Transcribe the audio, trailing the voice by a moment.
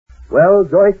Well,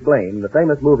 Joyce Blaine, the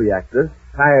famous movie actress,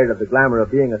 tired of the glamour of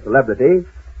being a celebrity,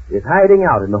 is hiding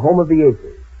out in the home of the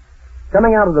Aces.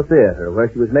 Coming out of the theater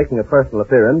where she was making a personal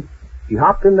appearance, she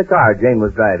hopped in the car Jane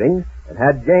was driving and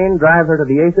had Jane drive her to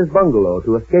the Aces bungalow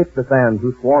to escape the fans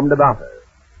who swarmed about her.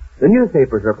 The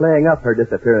newspapers are playing up her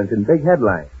disappearance in big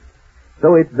headlines.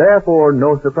 So it's therefore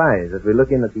no surprise as we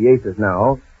look in at the Aces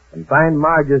now and find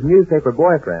Marge's newspaper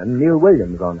boyfriend, Neal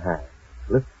Williams, on hand.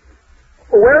 Listen.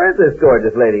 Where is this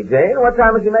gorgeous lady, Jane? What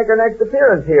time will she make her next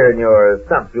appearance here in your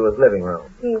sumptuous living room?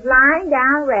 She's lying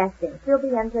down resting. She'll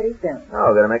be in pretty soon.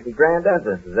 Oh, gonna make the grand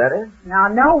entrance, is that it? Now,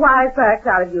 no wise perks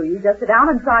out of you. You just sit down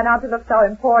and try not to look so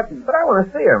important. But I want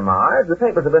to see her, Marge. The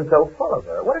papers have been so full of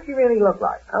her. What does she really look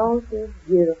like? Oh, she's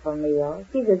beautiful, Neal.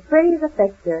 She's as pretty as a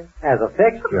fixture. As a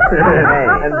fixture?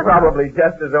 And probably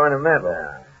just as ornamental.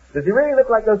 Does she really look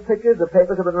like those pictures the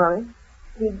papers have been running?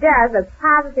 She does look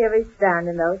positively stunned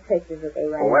in those pictures that they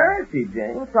ran. Well, where is she,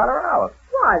 Jane? Trot her out.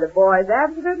 Why, the boy's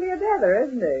absolutely a dither,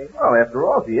 isn't he? Well, after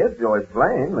all, she is Joyce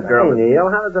Blaine, the girl. Hey,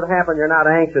 Neal, how does it happen you're not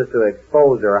anxious to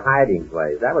expose your hiding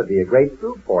place? That would be a great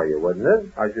scoop for you, wouldn't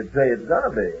it? I should say it's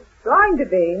gonna be. Going to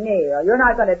be, Neal. You're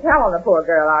not going to tell on the poor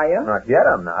girl, are you? Not yet,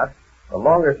 I'm not. The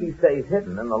longer she stays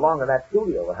hidden, and the longer that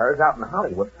studio of hers out in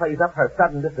Hollywood plays up her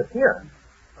sudden disappearance,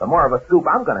 the more of a scoop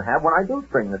I'm going to have when I do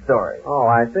spring the story. Oh,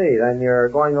 I see. Then you're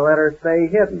going to let her stay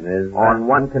hidden, is On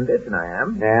one condition, I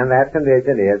am. And that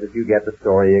condition is that you get the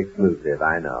story exclusive,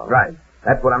 I know. Right.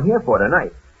 That's what I'm here for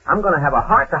tonight. I'm going to have a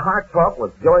heart-to-heart talk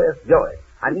with Joyce.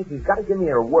 I mean, she's got to give me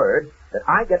her word that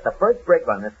I get the first break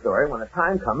on this story when the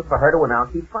time comes for her to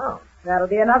announce she's found. That'll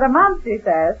be another month, she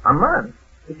says. A month?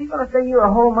 Is she going to stay here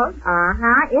a whole month?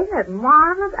 Uh-huh. Isn't it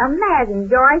marvelous? Imagine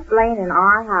Joyce Blaine in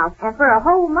our house, and for a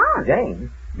whole month. Jane,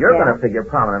 you're going to figure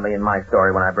prominently in my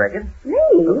story when I break it.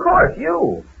 Me? Of course,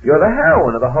 you. You're the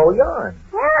heroine of the whole yarn.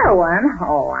 Heroine?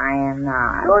 Oh, I am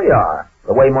not. Sure you are.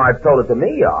 The way Marge told it to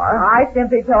me, you are. I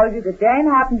simply told you that Jane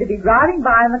happened to be driving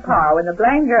by in the car when the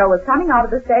Blaine girl was coming out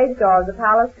of the stage door of the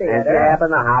Palace Theater. And she happened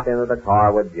to hop into the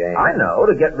car with Jane. I know,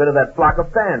 to get rid of that flock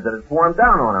of fans that had swarmed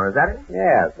down on her, is that it?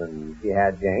 Yes, and she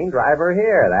had Jane drive her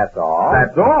here, that's all.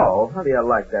 That's all? How do you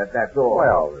like that, that's all?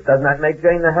 Well, doesn't that make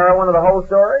Jane the heroine of the whole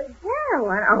story?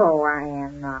 Heroine? Oh, I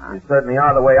am not. You certainly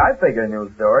are the way I figure news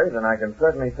stories, and I can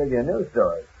certainly figure news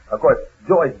stories. Of course,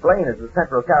 Joyce Blaine is the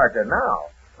central character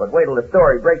now. But wait till the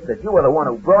story breaks that you were the one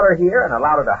who brought her here and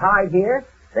allowed her to hide here.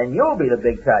 Then you'll be the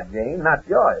big shot, Jane, not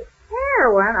Joyce.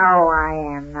 Heroine? Oh,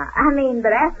 I am not. I mean,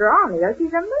 but after all, Neal,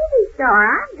 she's a movie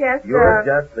star. I'm just, You're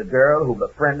just the girl who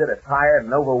befriended a tired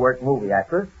and overworked movie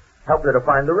actress, helped her to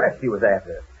find the rest she was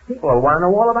after. People will want to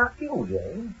know all about you,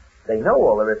 Jane. They know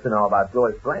all there is to know about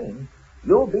Joyce Blaine.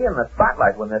 You'll be in the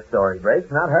spotlight when this story breaks,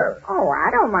 not her. Oh,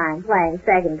 I don't mind playing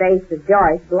second base to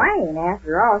Joyce Blaine.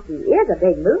 After all, she is a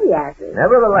big movie actress.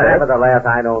 Nevertheless,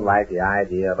 I don't like the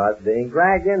idea of us being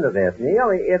dragged into this, Neal.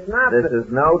 It's not... This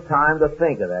is no time to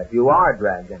think of that. You are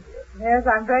dragged into it. Yes,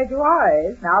 I'm afraid you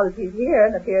are. Now that she's here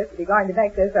and appears to be going to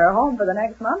make this her home for the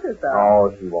next month or so.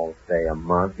 Oh, she won't stay a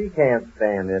month. She can't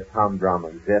stand this humdrum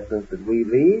existence that we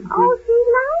lead. Oh,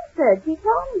 she likes it. She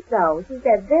told me so. She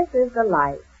said, this is the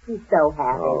life. She's so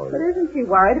happy. Oh, but isn't she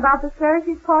worried about the story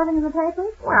she's quoting in the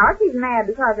papers? Well, she's mad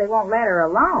because they won't let her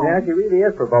alone. Yeah, she really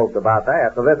is provoked about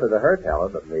that. So listen to her tell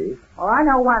us, at least. Oh, I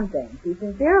know one thing. She's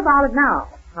sincere about it now.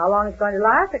 How long it's going to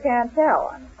last, I can't tell.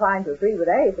 I'm inclined to agree with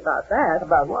Ace about that.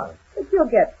 About what? But she'll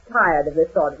get tired of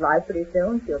this sort of life pretty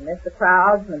soon. She'll miss the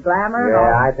crowds and the glamour and all.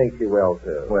 Yeah, I think she will,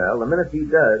 too. Well, the minute she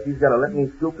does, she's got to let me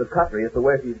scoop the country as to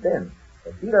where she's been.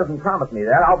 If she doesn't promise me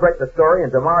that, I'll break the story in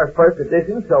tomorrow's first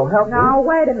edition, so help me. Now,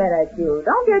 wait a minute, you.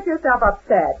 Don't get yourself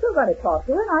upset. You're going to talk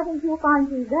to her, and I think you'll find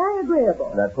she's very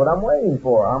agreeable. That's what I'm waiting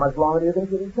for. How much longer do you think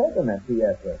she'll be taking that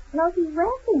siesta? No, she's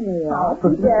resting, Neal. Oh,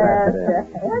 yes.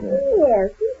 Yes, she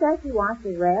is. She says she wants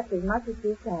to rest as much as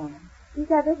she can. She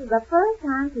said this is the first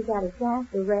time she's had a chance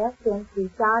to rest since she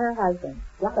shot her husband.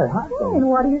 Shot her husband? And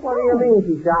what do you mean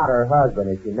she shot her husband?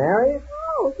 Is she married?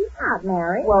 No, she's not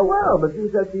married. Well, but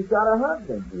you said she shot her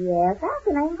husband. Yes, that's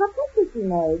the name of a picture she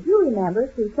made. You remember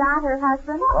she shot her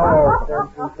husband? Oh,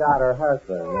 she shot her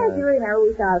husband. Yes, you remember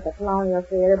we saw it at the Colonial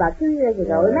Theater about 2 years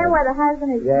ago. Yeah. Remember where the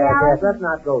husband is Yes, jealous? let's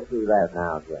not go through that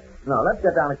now, Jane. No, let's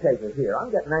get down to cases here.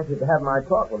 I'm getting anxious to have my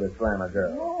talk with this glamour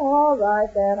girl. Oh, all right,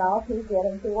 then. I'll keep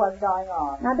getting to what's going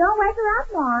on. Now, don't wake her up,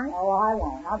 Marge. Oh, I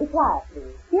won't. I'll be quiet,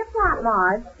 please. Tip-top,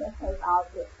 Marge. I'll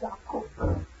just stop. Oh,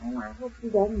 I hope she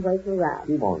doesn't wake her up.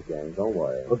 She won't, Jane. Don't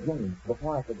worry. But, Jane,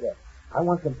 before I forget, I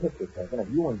want some pictures taken of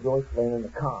you and Joyce Blaine in the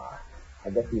car. I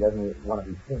guess he doesn't want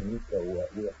to be seen, so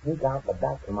we'll sneak out the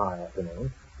back tomorrow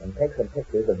afternoon and take some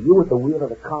pictures of you at the wheel of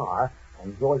the car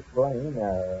And Joyce Blaine,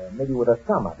 maybe with a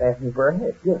sum up, asked me for a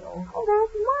hit, you know. Oh,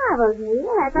 that's marvelous,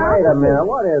 Neal. That's Wait a awesome. minute,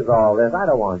 what is all this? I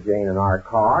don't want Jane in our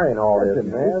car and all this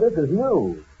Listen, mess. this is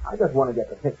news. I just want to get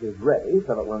the pictures ready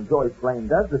so that when Joyce Blaine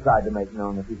does decide to make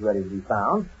known that she's ready to be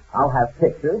found, I'll have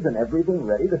pictures and everything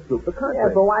ready to scoop the country. Yeah,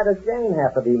 but why does Jane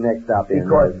have to be mixed up in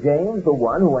Because this? Jane's the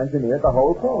one who engineered the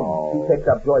whole thing. Oh. She picked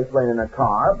up Joyce Blaine in a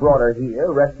car, brought her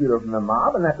here, rescued her from the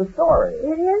mob, and that's a story.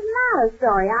 It is not a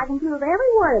story. I can prove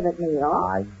every word of it, Neal.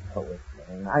 I know it,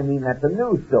 Jane. I mean, that's a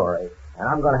news story. And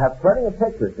I'm going to have plenty of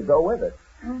pictures to go with it.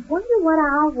 I wonder what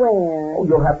I'll wear. Oh,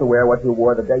 you'll have to wear what you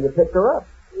wore the day you picked her up.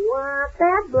 What?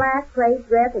 That black crepe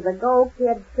dress with the gold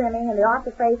kid trimming and the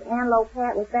off-the-face antelope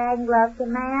hat with bag and gloves to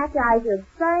match? I should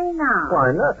say not.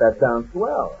 Why not? That sounds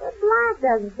swell. The black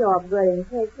doesn't show up good in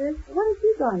pictures. What is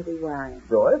she going to be wearing?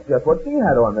 Joyce, just what she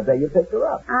had on the day you picked her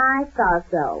up. I thought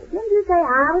so. Didn't you say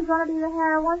I was going to be the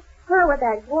heroine? Her with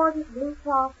that gorgeous blue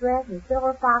cloth dress and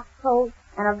silver fox coat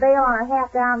and a veil on her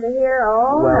hat down to here?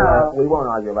 Oh, Well, no. we won't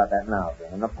argue about that now,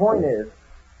 Jane. The point is...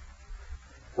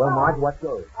 Well, Marge, what's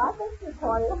yours? I think,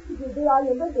 Victoria, if you do all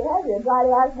your good behavior and try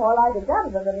to act more like a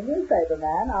gentleman than a newspaper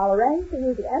man, I'll arrange for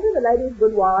you to enter the lady's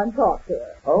boudoir and talk to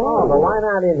her. Oh, but why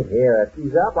not in here? If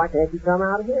she's up, why can't she come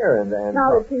out here and then...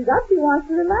 Now that she's up, she wants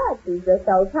to relax. She's just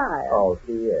so tired. Oh,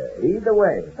 she is. Either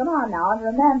way. Come on now, and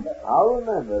remember. I'll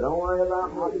remember. Don't worry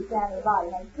about I'll me. be standing by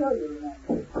to make sure you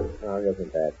remember. Oh,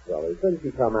 isn't that silly? Couldn't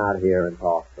she come out here and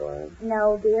talk to him?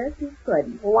 No, dear, she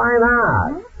couldn't. Well, why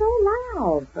not? Not so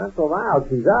loud. Not so loud.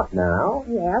 She's up now.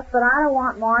 Yes, but I don't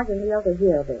want Marge and Neal to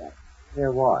hear this.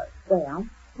 Hear what?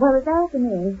 Well, this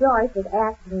afternoon, Joyce was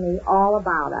asking me all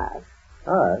about us.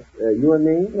 Us? You and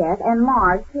me? Yes, and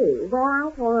Marge, too. Well,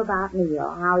 I told her about Neal,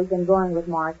 how he's been going with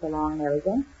Marge so long and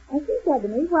everything. And she said to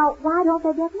me, well, why don't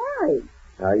they get married?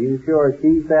 Are you sure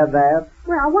she said that?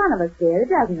 Well, one of us did. It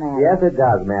doesn't matter. Yes, it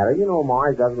does matter. You know,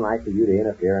 Marge doesn't like for you to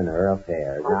interfere in her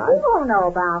affairs. Oh, she won't know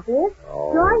about this.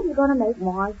 Oh. Joyce is going to make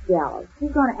Marge jealous. She's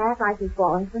going to act like she's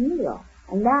falling for Neal.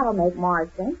 And that'll make Marge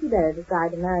think she better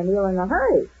decide to marry Neal in a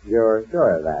hurry. You're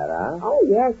sure of that, huh? Oh,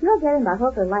 yes, she'll get him by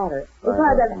hook or ladder.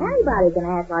 Because if anybody can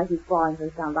act like he's falling for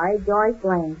somebody, Joyce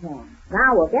Blaine can.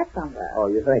 Now we'll get somewhere. Oh,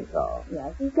 you think so?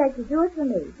 Yes, she said she'd do it for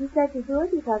me. She said she'd do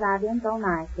it because I've been so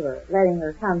nice to her, letting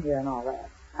her come here and all that.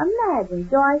 Imagine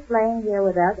Joyce Blaine here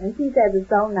with us, and she says it's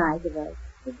so nice of us.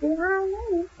 It's behind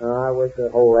me. I wish the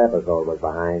whole episode was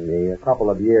behind me, a couple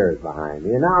of years behind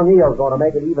me. And now Neal's going to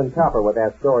make it even tougher with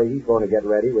that story he's going to get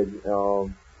ready with,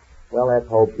 well, let's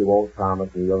hope she won't promise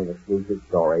Neal an exclusive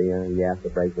story, and he has to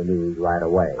break the news right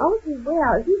away. Oh, she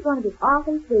will. She's going to be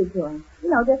awfully sweet to him. You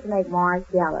know, just to make Marge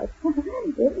jealous.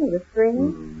 Isn't he the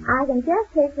string? I can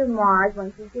just picture Marge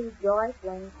when she sees Joyce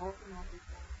Blaine acting like this.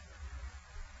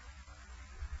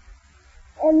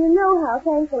 And you know how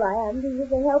thankful I am to you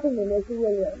for helping me, Mr.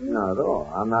 Williams. Not at all.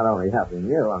 I'm not only helping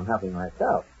you, I'm helping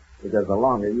myself. Because the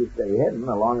longer you stay hidden,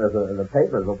 the longer the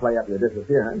papers will play up your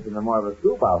disappearance, and the more of a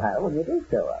scoop I'll have when you do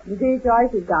show up. You see, Joyce,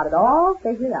 you've got it all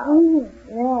figured out.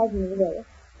 It has me there.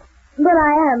 But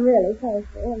I am really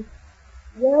thankful. And,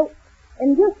 well,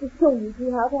 and just to show you two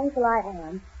how thankful I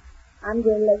am, I'm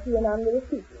going to let you in on a little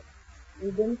secret.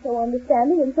 You've been so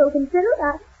understanding and so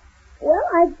considerate.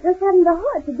 I just haven't the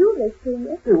heart to do this to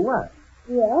you. Do what?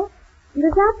 Well,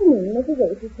 this afternoon,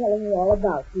 Mrs. H is telling me all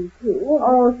about you, too.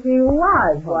 Oh, she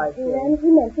was, was she? And she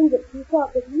mentioned that she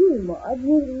thought that you, Marge,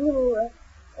 needed a little,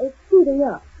 shooting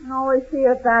up. Oh, is she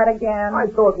at that again? I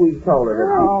thought we told her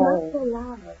that. Oh, it's not so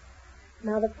loud.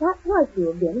 Now, the plot was to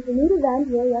have been for me to run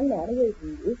to a young man away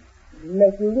from you.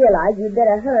 Make you realize you'd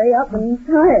better hurry up and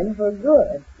turn for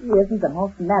good. She isn't the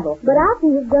most meddlesome. But after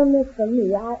you've done this for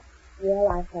me, I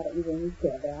thought it was when you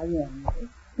said that I am.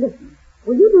 Listen,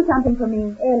 will you do something for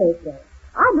me? Anything.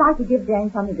 I'd like to give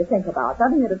Jane something to think about,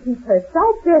 something that'll keep her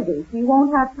so busy she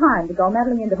won't have time to go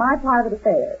meddling into my private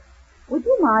affairs. Would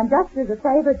you mind, just as a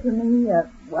favor to me,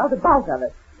 the bulk of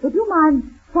it, would you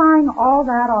mind trying all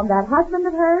that on that husband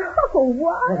of hers? Oh,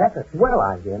 what? Well, that's a swell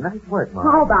idea. Nice work,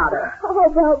 Marge. How about it? How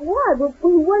about what? What do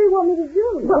you want me to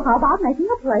do? Well, how about making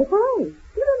a play for Ace?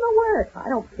 Get in the work. I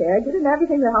don't care. Get in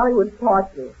everything that Hollywood taught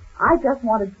you. I just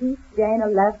want to teach Jane a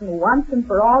lesson once and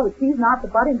for all that she's not to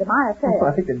butt into my affairs.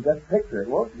 I can just picture it.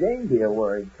 Won't Jane be a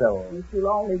worried soul? If you'll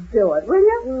only do it, will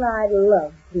you? I'd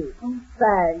love to.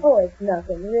 Thanks. Oh, it's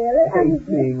nothing, really. Ain't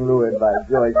being lured by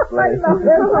Joyce Blaine.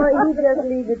 You just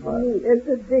leave it to me. It's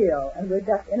a deal, and we're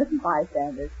just innocent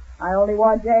bystanders. I only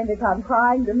want Jane to come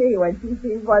crying to me when she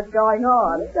sees what's going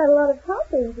on. You've got a lot of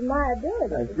confidence in my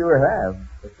ability. I sure have,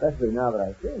 especially now that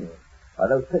I've seen you. Why,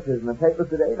 those pictures in the papers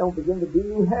today don't begin to do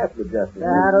you half the justice.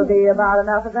 That'll be about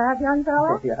enough of that, young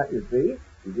fella. Yeah, you see.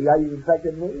 You see how you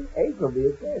expected me? Ace will be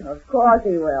ashamed. Of course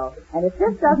he will. And if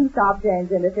this doesn't stop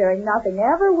Jane's interfering, nothing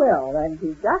ever will. And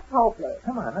he's just hopeless.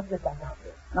 Come on, let's get back out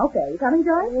there. Okay, you coming,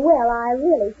 Joyce? Well, I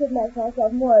really should make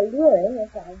myself more alluring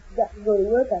if I've got to go to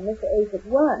work on Mr. Ace at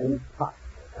once. Impossible.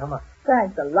 Come on.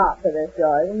 Thanks a lot for this,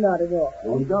 Joyce. Not at all.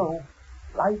 Here we go.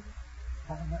 Light.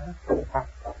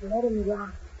 Let him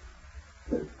rock.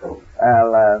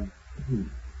 Well,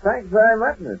 thanks very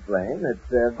much, Miss Blaine.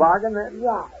 It's a bargain then?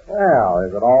 Right. Well,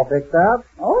 is it all fixed up?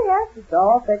 Oh, yes, it's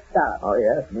all fixed up. Oh,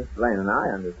 yes, Miss Blaine and I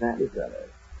understand each other.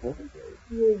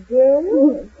 You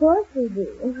do? Of course we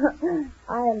do.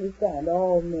 I understand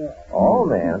all men. Oh,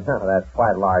 man. That's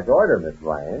quite a large order, Miss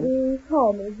Blaine. You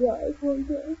call me Joyce, won't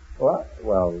you?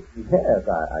 Well, yes,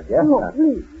 I guess. Oh,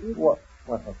 please. Well,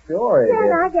 sure.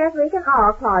 Then I guess we can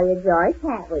all call you Joyce,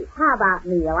 can't we? How about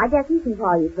Neal? I guess he can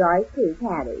call you Joyce, too,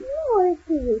 can't he? No, it's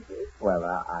easy. Well,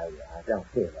 I don't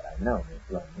feel that I know Miss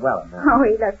Blaine well enough. Oh,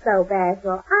 he looks so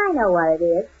bashful. I know what it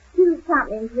is. Choose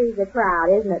something and please the crowd,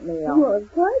 isn't it, Neal? Well,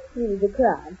 of course she's the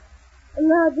crowd.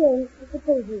 Now, Jane,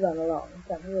 suppose you run along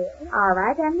somewhere. All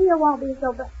right, then Neal won't be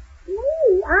so bad.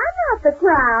 Me? I'm not the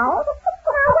crowd.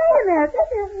 Now, wait a minute.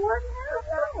 This isn't working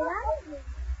out right.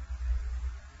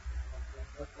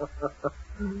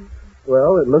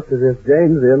 Well, it looks as if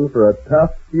Jane's in for a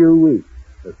tough few weeks,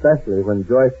 especially when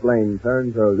Joyce Blaine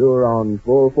turns her lure on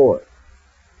full force.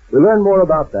 We'll learn more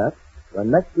about that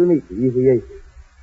when next we meet the Easy Aces.